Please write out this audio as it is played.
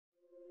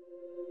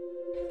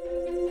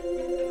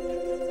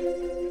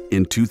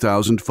In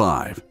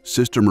 2005,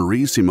 Sister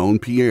Marie Simone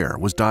Pierre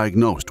was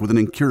diagnosed with an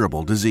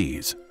incurable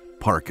disease,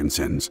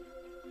 Parkinson's.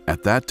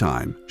 At that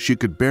time, she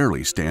could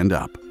barely stand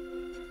up.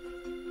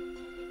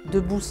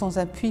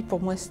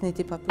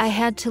 I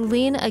had to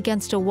lean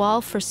against a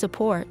wall for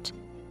support.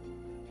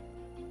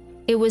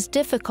 It was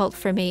difficult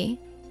for me.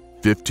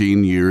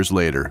 15 years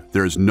later,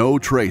 there's no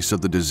trace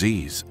of the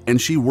disease, and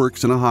she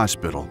works in a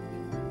hospital.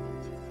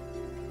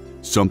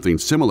 Something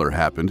similar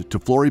happened to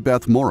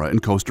Floribeth Mora in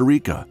Costa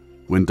Rica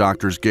when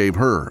doctors gave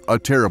her a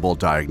terrible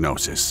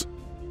diagnosis.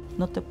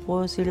 No te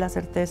puedo decir la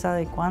certeza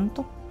de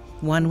cuánto.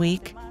 1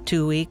 week,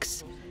 2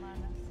 weeks.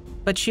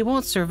 But she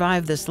won't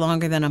survive this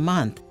longer than a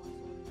month.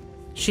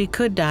 She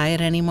could die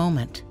at any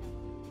moment.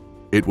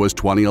 It was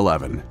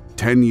 2011.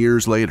 10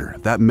 years later,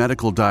 that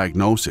medical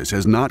diagnosis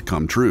has not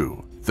come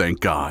true, thank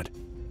God.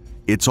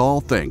 It's all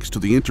thanks to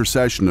the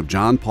intercession of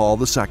John Paul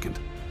II,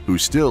 who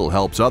still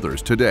helps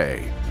others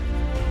today.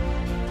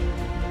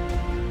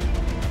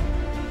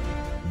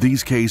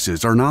 These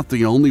cases are not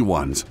the only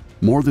ones.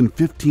 More than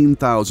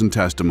 15,000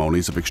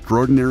 testimonies of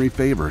extraordinary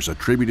favors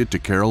attributed to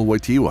Karol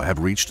Wojtyła have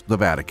reached the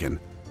Vatican.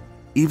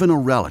 Even a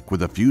relic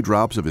with a few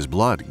drops of his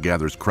blood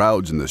gathers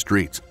crowds in the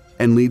streets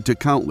and lead to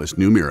countless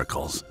new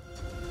miracles.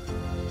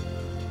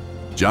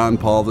 John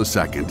Paul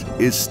II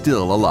is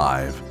still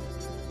alive.